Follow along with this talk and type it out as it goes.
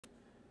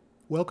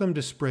Welcome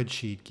to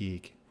Spreadsheet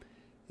Geek.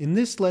 In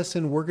this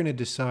lesson, we're going to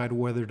decide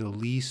whether to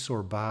lease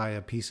or buy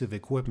a piece of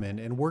equipment,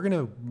 and we're going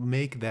to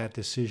make that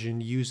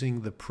decision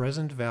using the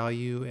present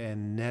value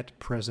and net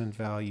present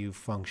value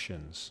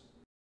functions.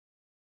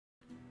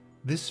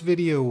 This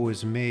video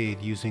was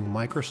made using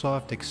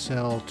Microsoft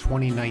Excel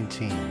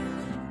 2019.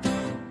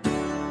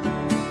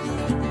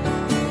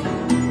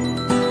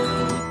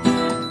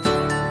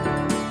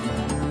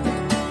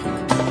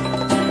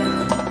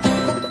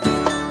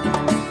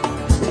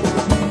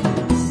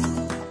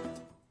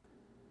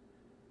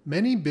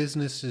 Many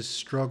businesses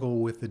struggle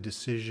with the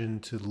decision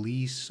to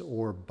lease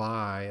or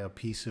buy a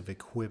piece of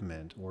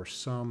equipment or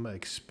some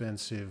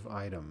expensive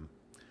item.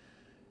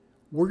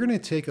 We're going to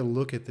take a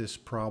look at this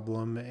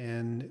problem,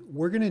 and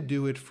we're going to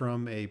do it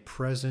from a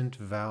present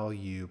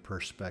value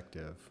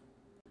perspective.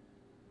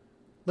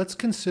 Let's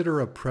consider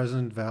a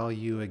present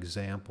value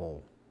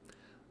example.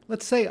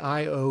 Let's say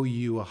I owe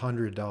you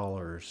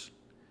 $100.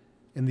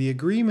 And the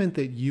agreement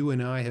that you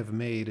and I have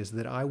made is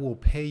that I will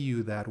pay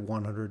you that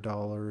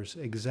 $100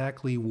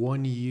 exactly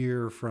 1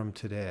 year from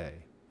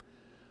today.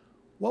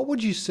 What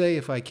would you say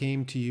if I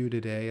came to you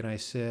today and I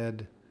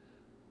said,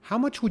 how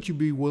much would you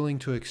be willing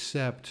to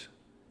accept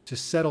to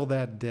settle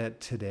that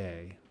debt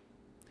today?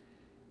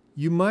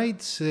 You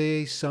might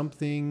say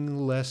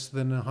something less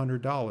than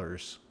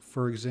 $100.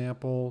 For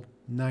example,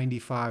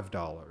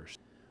 $95.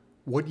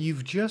 What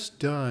you've just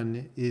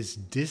done is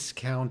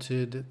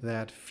discounted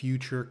that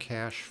future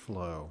cash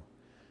flow,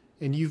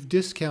 and you've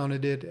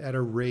discounted it at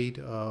a rate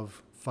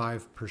of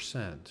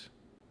 5%.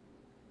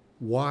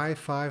 Why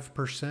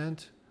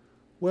 5%?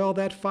 Well,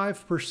 that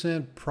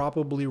 5%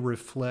 probably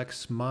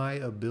reflects my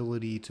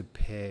ability to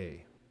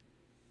pay.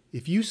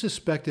 If you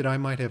suspected I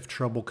might have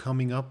trouble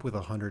coming up with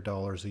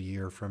 $100 a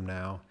year from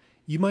now,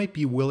 you might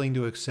be willing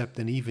to accept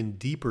an even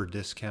deeper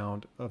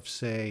discount of,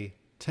 say,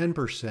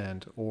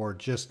 10% or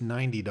just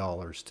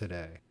 $90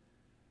 today.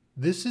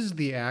 This is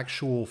the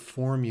actual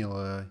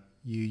formula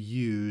you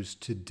use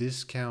to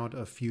discount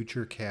a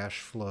future cash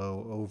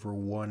flow over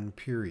one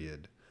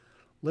period.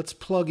 Let's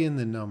plug in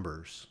the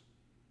numbers.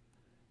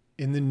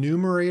 In the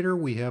numerator,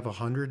 we have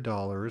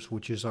 $100,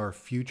 which is our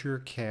future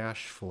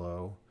cash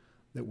flow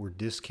that we're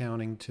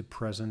discounting to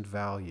present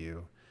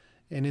value.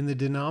 And in the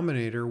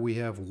denominator, we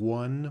have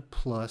 1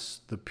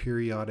 plus the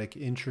periodic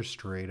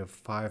interest rate of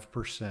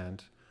 5%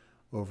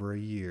 over a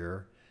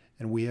year,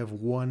 and we have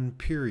one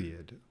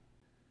period.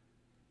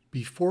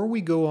 Before we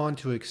go on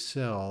to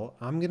Excel,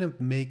 I'm going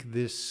to make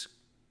this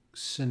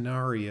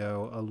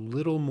scenario a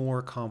little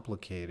more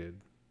complicated.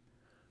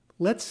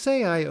 Let's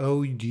say I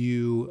owed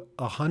you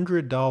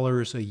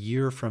 $100 a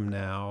year from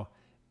now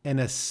and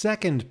a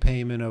second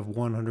payment of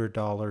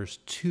 $100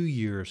 2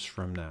 years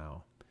from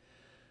now.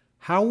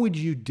 How would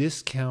you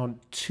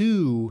discount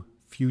two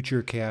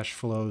future cash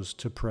flows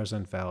to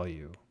present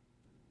value?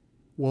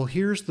 Well,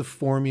 here's the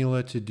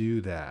formula to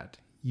do that.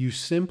 You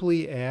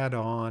simply add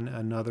on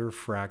another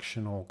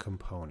fractional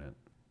component.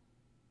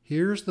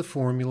 Here's the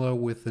formula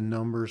with the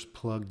numbers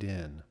plugged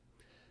in.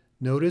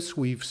 Notice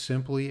we've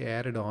simply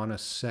added on a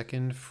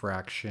second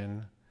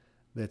fraction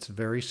that's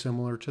very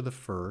similar to the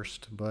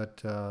first, but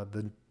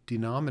the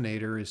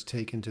denominator is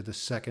taken to the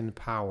second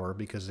power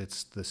because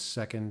it's the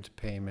second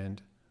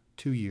payment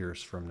 2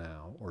 years from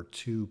now, or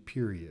 2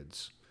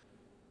 periods.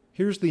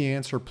 Here's the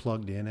answer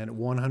plugged in at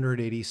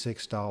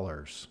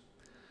 $186.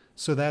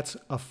 So that's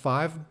a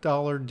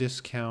 $5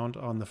 discount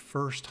on the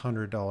first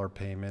 $100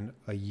 payment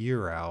a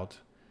year out,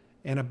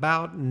 and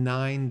about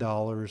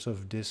 $9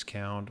 of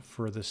discount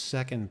for the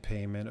second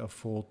payment a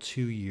full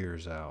 2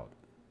 years out.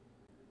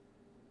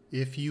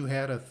 If you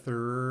had a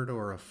third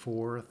or a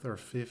fourth or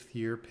fifth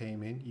year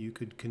payment, you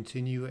could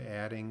continue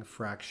adding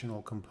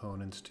fractional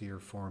components to your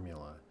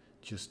formula.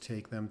 Just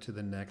take them to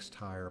the next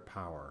higher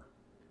power.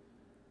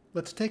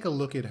 Let's take a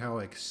look at how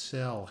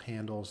Excel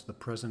handles the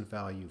present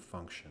value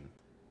function.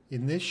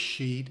 In this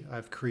sheet,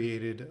 I've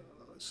created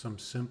some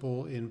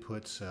simple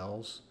input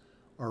cells.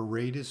 Our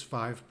rate is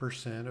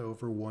 5%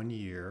 over 1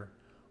 year,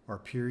 our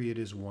period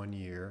is 1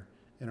 year,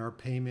 and our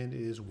payment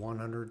is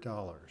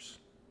 $100.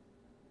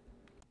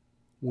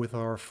 With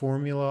our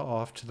formula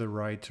off to the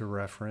right to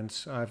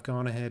reference, I've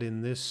gone ahead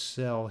in this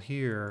cell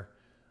here,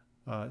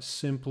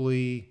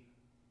 simply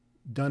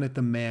done it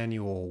the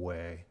manual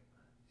way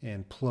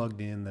and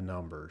plugged in the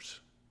numbers.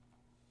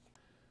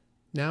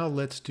 Now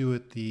let's do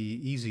it the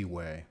easy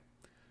way.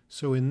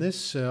 So in this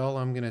cell,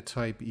 I'm going to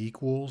type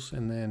equals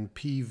and then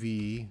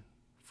PV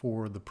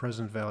for the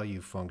present value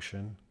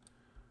function.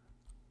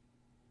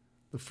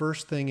 The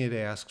first thing it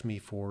asks me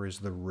for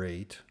is the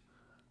rate.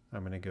 I'm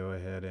going to go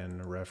ahead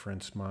and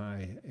reference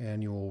my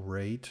annual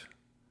rate.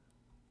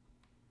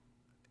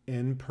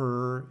 N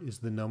per is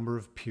the number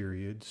of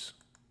periods,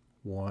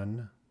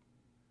 1.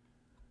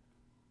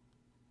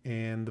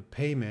 And the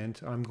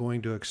payment I'm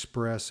going to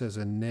express as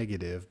a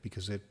negative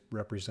because it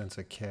represents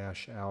a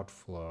cash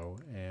outflow,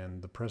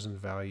 and the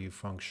present value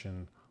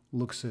function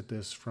looks at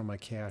this from a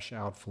cash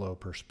outflow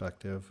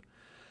perspective.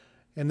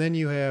 And then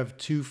you have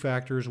two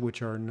factors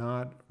which are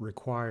not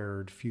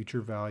required,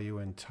 future value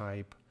and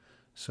type.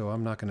 So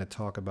I'm not going to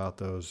talk about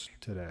those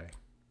today.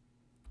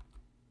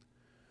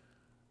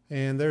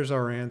 And there's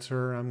our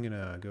answer. I'm going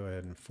to go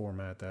ahead and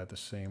format that the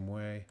same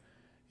way.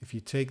 If you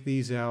take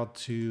these out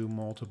to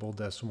multiple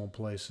decimal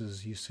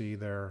places, you see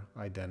they're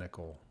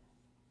identical.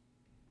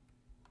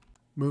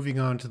 Moving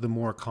on to the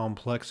more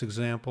complex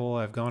example,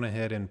 I've gone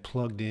ahead and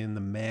plugged in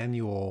the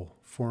manual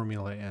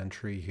formula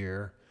entry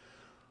here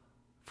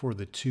for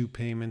the 2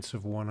 payments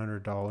of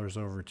 $100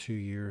 over 2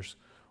 years.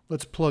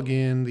 Let's plug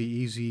in the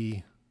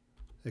easy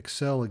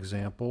Excel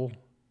example.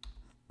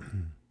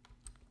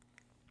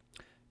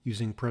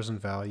 Using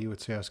present value,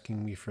 it's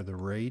asking me for the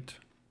rate,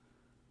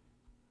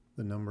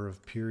 the number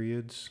of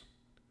periods,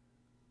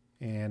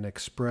 and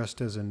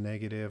expressed as a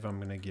negative, I'm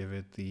going to give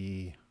it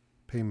the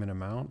payment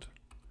amount.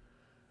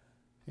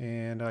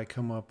 And I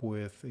come up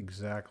with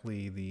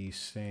exactly the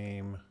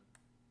same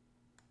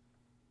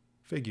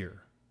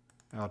figure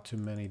out to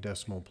many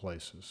decimal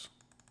places.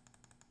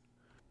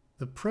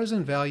 The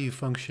present value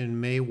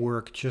function may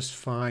work just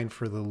fine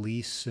for the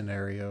lease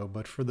scenario,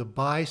 but for the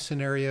buy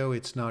scenario,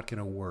 it's not going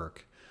to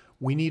work.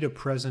 We need a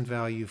present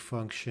value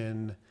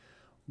function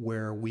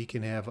where we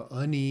can have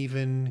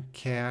uneven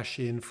cash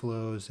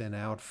inflows and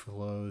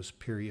outflows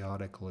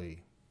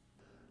periodically.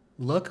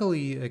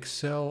 Luckily,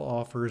 Excel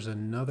offers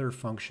another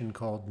function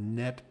called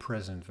net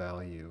present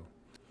value.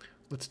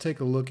 Let's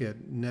take a look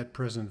at net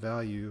present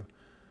value.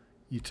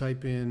 You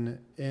type in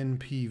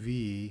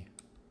NPV,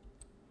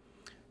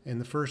 and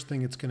the first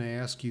thing it's going to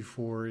ask you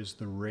for is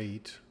the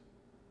rate.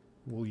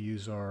 We'll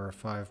use our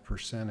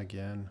 5%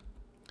 again.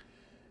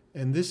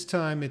 And this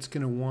time it's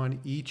going to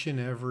want each and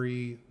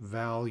every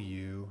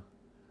value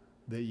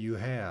that you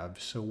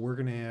have. So we're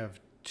going to have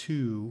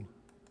 2.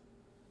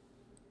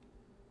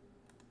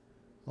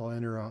 I'll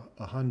enter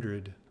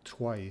 100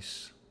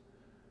 twice.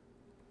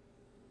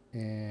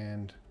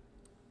 And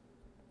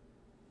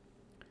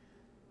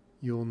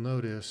you'll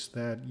notice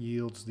that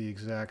yields the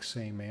exact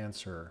same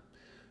answer.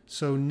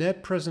 So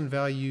net present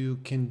value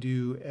can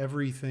do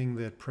everything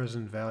that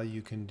present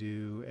value can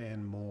do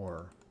and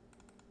more.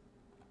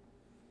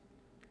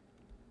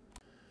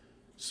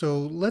 So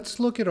let's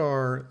look at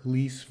our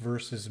lease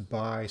versus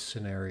buy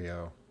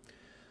scenario.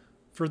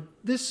 For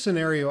this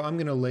scenario, I'm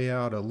going to lay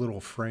out a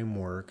little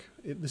framework.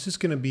 This is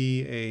going to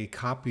be a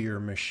copier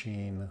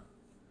machine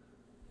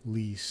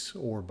lease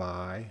or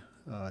buy,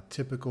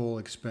 typical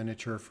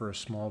expenditure for a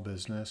small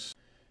business.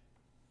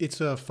 It's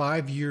a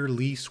 5-year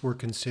lease we're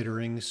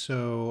considering,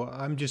 so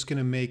I'm just going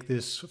to make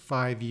this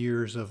 5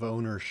 years of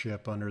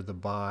ownership under the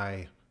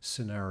buy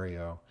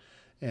scenario.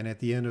 And at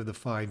the end of the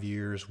 5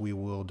 years, we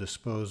will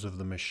dispose of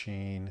the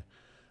machine.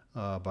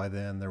 By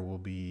then, there will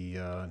be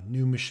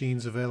new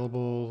machines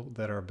available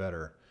that are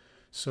better.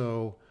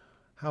 So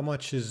how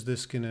much is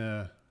this going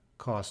to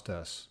cost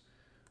us?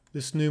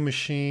 This new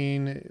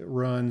machine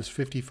runs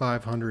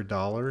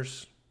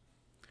 $5,500.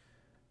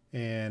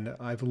 And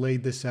I've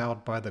laid this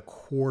out by the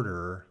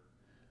quarter.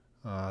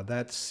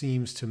 That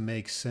seems to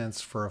make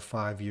sense for a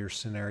 5-year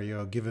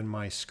scenario. Given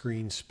my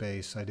screen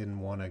space, I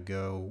didn't want to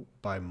go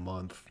by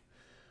month.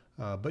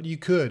 But you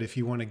could if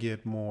you want to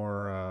get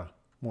more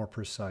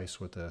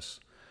precise with this.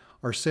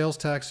 Our sales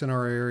tax in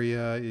our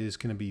area is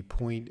going to be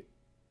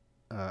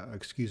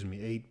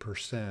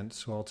 8%.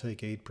 So I'll take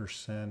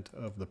 8%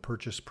 of the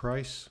purchase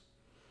price.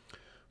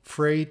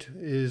 Freight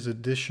is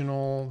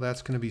additional.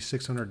 That's going to be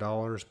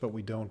 $600, but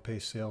we don't pay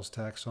sales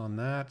tax on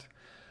that.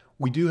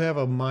 We do have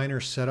a minor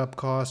setup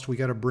cost. We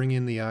got to bring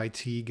in the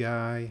IT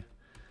guy.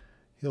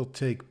 He'll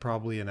take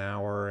probably an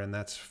hour, and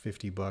that's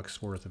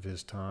 $50 worth of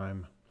his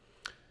time.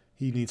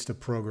 He needs to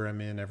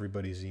program in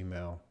everybody's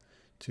email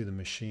to the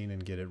machine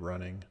and get it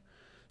running.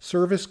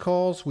 Service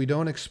calls, we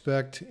don't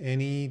expect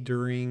any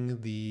during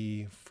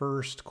the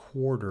first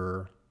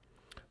quarter,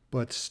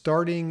 but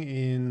starting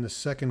in the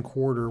second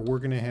quarter, we're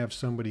going to have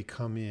somebody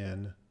come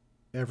in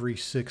every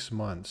 6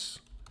 months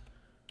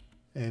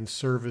and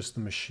service the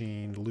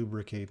machine,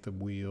 lubricate the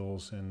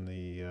wheels and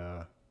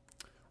the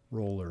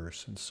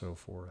rollers and so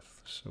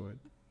forth, so it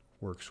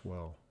works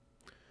well.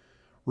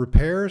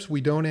 Repairs,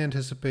 we don't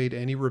anticipate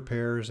any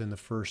repairs in the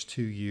first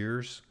 2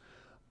 years,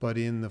 but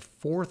in the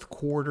fourth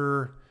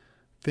quarter,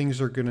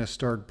 things are going to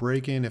start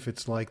breaking if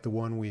it's like the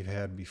one we've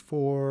had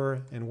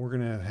before, and we're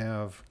going to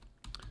have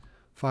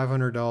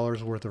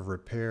 $500 worth of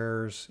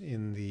repairs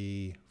in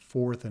the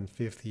fourth and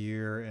fifth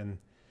year, and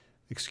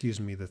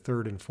the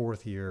third and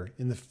fourth year.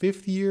 In the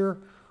fifth year,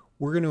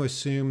 we're going to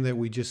assume that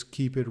we just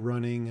keep it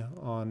running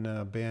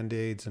on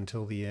Band-Aids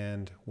until the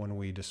end when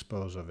we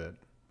dispose of it.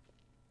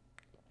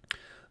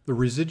 The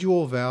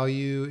residual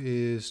value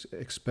is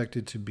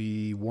expected to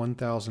be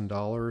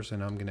 $1,000,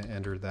 and I'm going to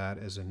enter that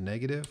as a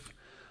negative.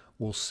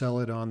 We'll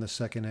sell it on the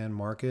second-hand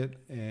market,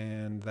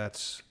 and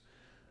that's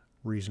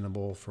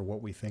reasonable for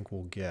what we think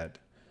we'll get.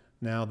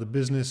 Now, the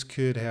business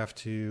could have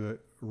to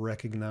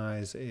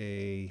recognize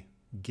a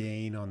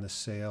gain on the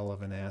sale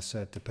of an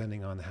asset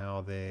depending on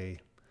how they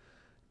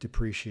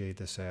depreciate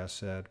this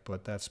asset,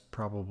 but that's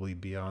probably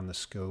beyond the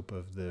scope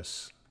of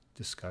this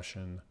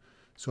discussion.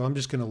 So I'm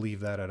just going to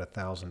leave that at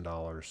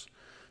 $1,000.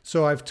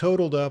 So I've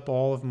totaled up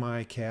all of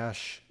my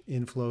cash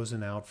inflows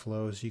and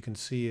outflows. You can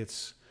see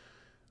it's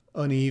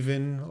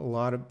uneven, a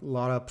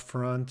lot up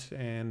front,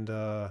 and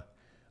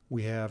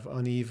we have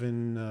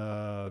uneven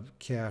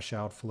cash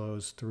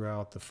outflows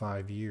throughout the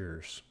 5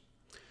 years.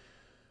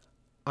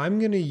 I'm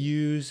going to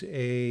use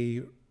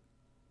a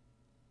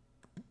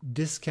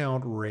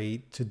discount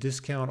rate to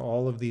discount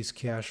all of these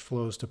cash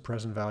flows to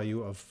present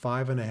value of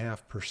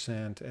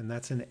 5.5%, and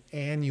that's an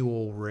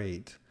annual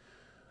rate.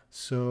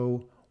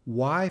 So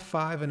why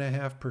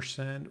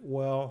 5.5%?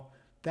 Well,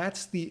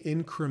 that's the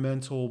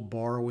incremental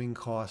borrowing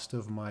cost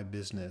of my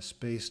business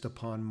based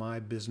upon my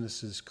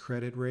business's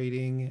credit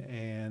rating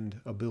and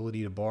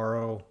ability to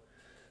borrow.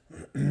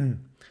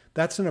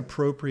 That's an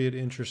appropriate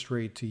interest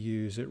rate to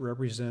use. It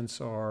represents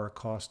our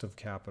cost of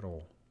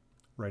capital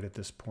right at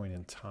this point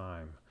in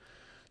time.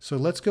 So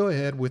let's go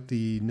ahead with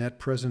the net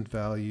present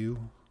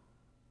value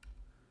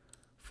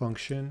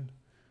function.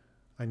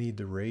 I need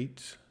the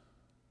rate.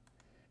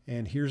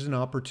 And here's an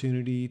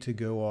opportunity to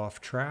go off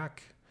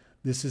track.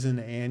 This is an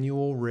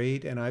annual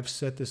rate, and I've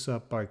set this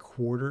up by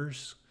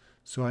quarters.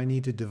 So I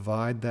need to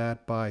divide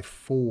that by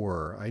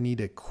 4. I need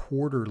a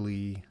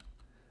quarterly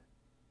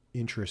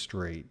interest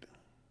rate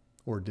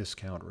or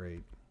discount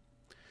rate.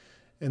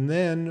 And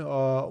then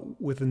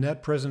with the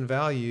net present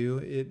value,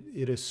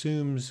 it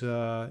assumes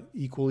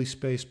equally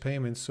spaced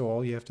payments, so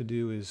all you have to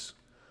do is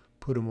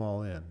put them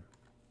all in.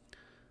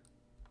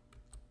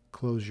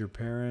 Close your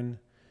parent.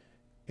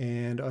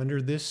 And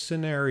under this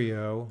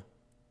scenario,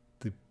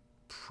 the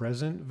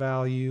present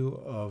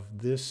value of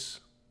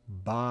this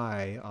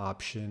buy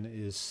option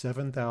is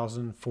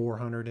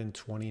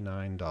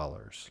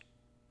 $7,429.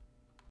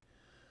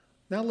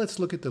 Now let's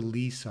look at the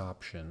lease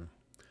option.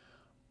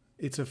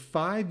 It's a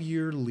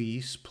 5-year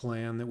lease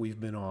plan that we've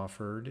been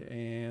offered,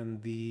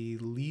 and the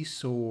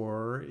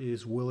lessor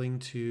is willing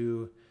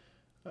to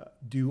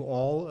do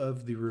all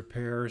of the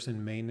repairs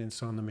and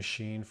maintenance on the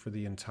machine for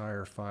the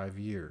entire 5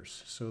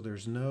 years. So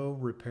there's no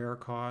repair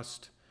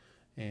cost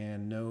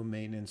and no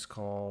maintenance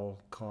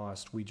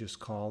cost. We just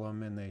call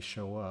them and they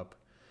show up.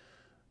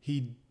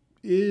 He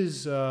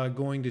is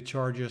going to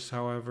charge us,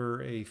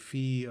 however, a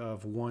fee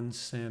of 1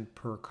 cent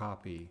per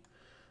copy.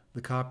 The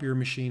copier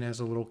machine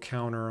has a little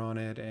counter on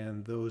it,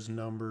 and those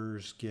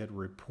numbers get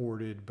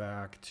reported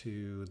back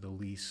to the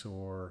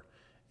lessor,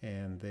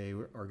 and they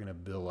are going to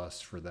bill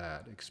us for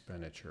that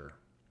expenditure.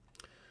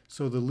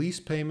 So the lease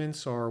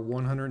payments are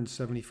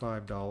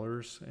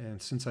 $175,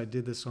 and since I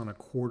did this on a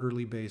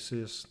quarterly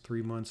basis,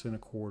 3 months in a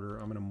quarter,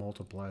 I'm going to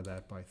multiply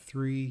that by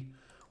 3.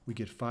 We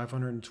get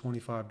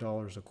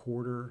 $525 a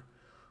quarter.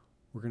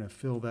 We're going to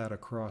fill that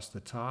across the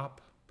top.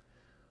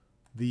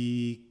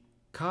 The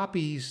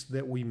copies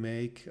that we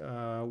make,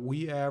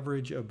 we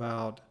average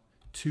about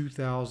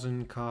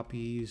 2,000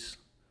 copies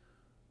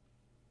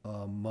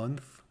a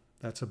month.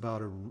 That's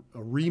about a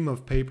ream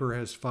of paper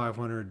has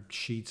 500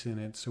 sheets in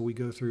it, so we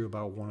go through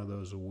about one of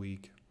those a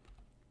week.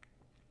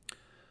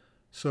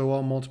 So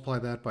I'll multiply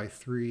that by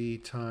 3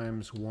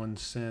 times 1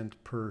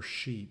 cent per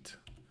sheet.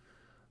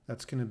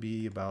 That's going to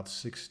be about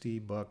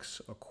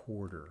 $60 a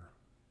quarter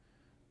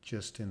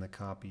just in the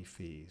copy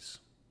fees.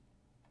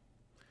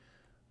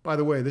 By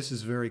the way, this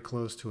is very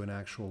close to an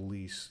actual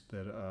lease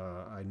that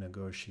I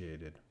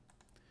negotiated.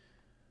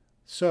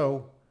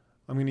 So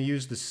I'm going to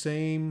use the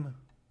same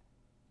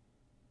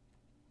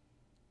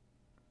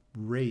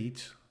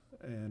rate,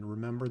 and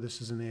remember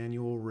this is an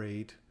annual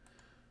rate.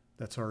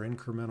 That's our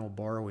incremental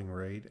borrowing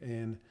rate.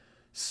 And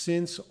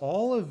since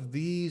all of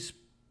these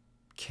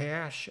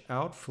cash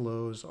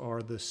outflows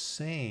are the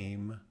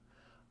same,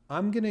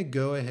 I'm going to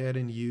go ahead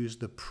and use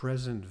the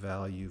present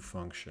value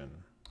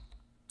function.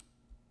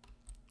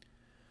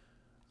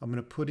 I'm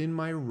going to put in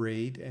my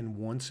rate, and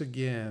once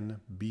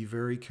again, be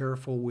very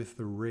careful with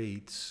the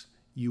rates.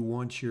 You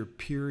want your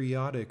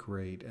periodic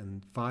rate,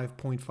 and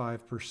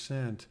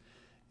 5.5%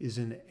 is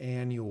an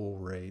annual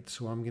rate.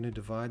 So I'm going to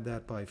divide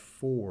that by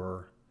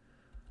 4,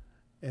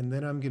 and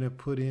then I'm going to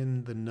put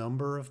in the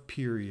number of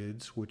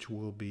periods, which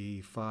will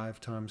be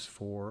 5 times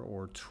 4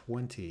 or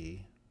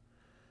 20,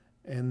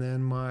 and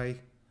then my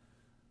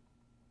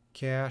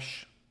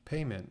cash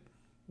payment,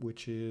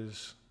 which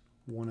is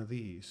one of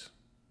these.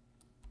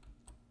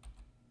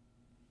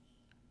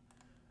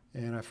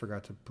 And I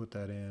forgot to put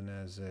that in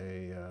as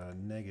a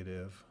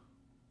negative.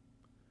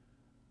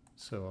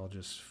 So I'll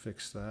just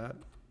fix that.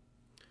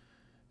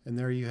 And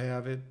there you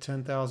have it,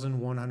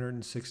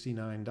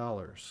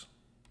 $10,169.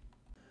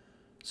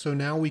 So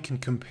now we can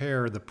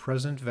compare the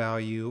present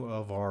value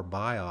of our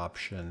buy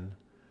option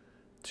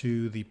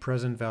to the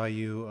present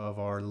value of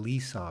our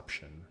lease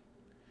option.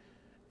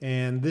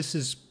 And this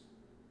is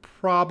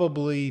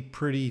probably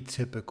pretty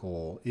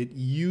typical. It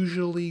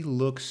usually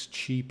looks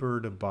cheaper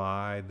to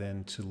buy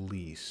than to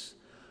lease.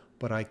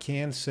 But I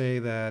can say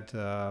that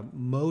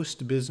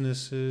most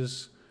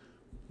businesses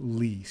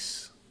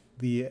lease.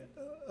 The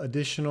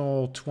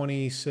additional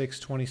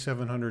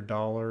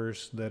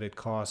 $2,700 that it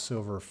costs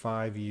over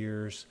 5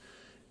 years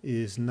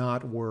is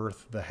not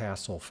worth the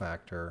hassle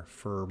factor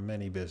for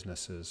many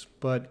businesses.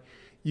 But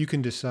you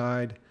can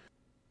decide.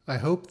 I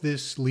hope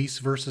this lease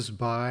versus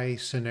buy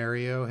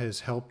scenario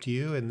has helped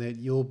you and that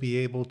you'll be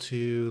able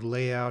to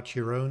lay out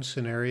your own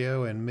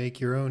scenario and make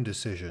your own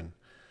decision.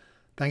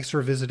 Thanks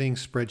for visiting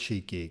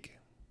Spreadsheet Geek.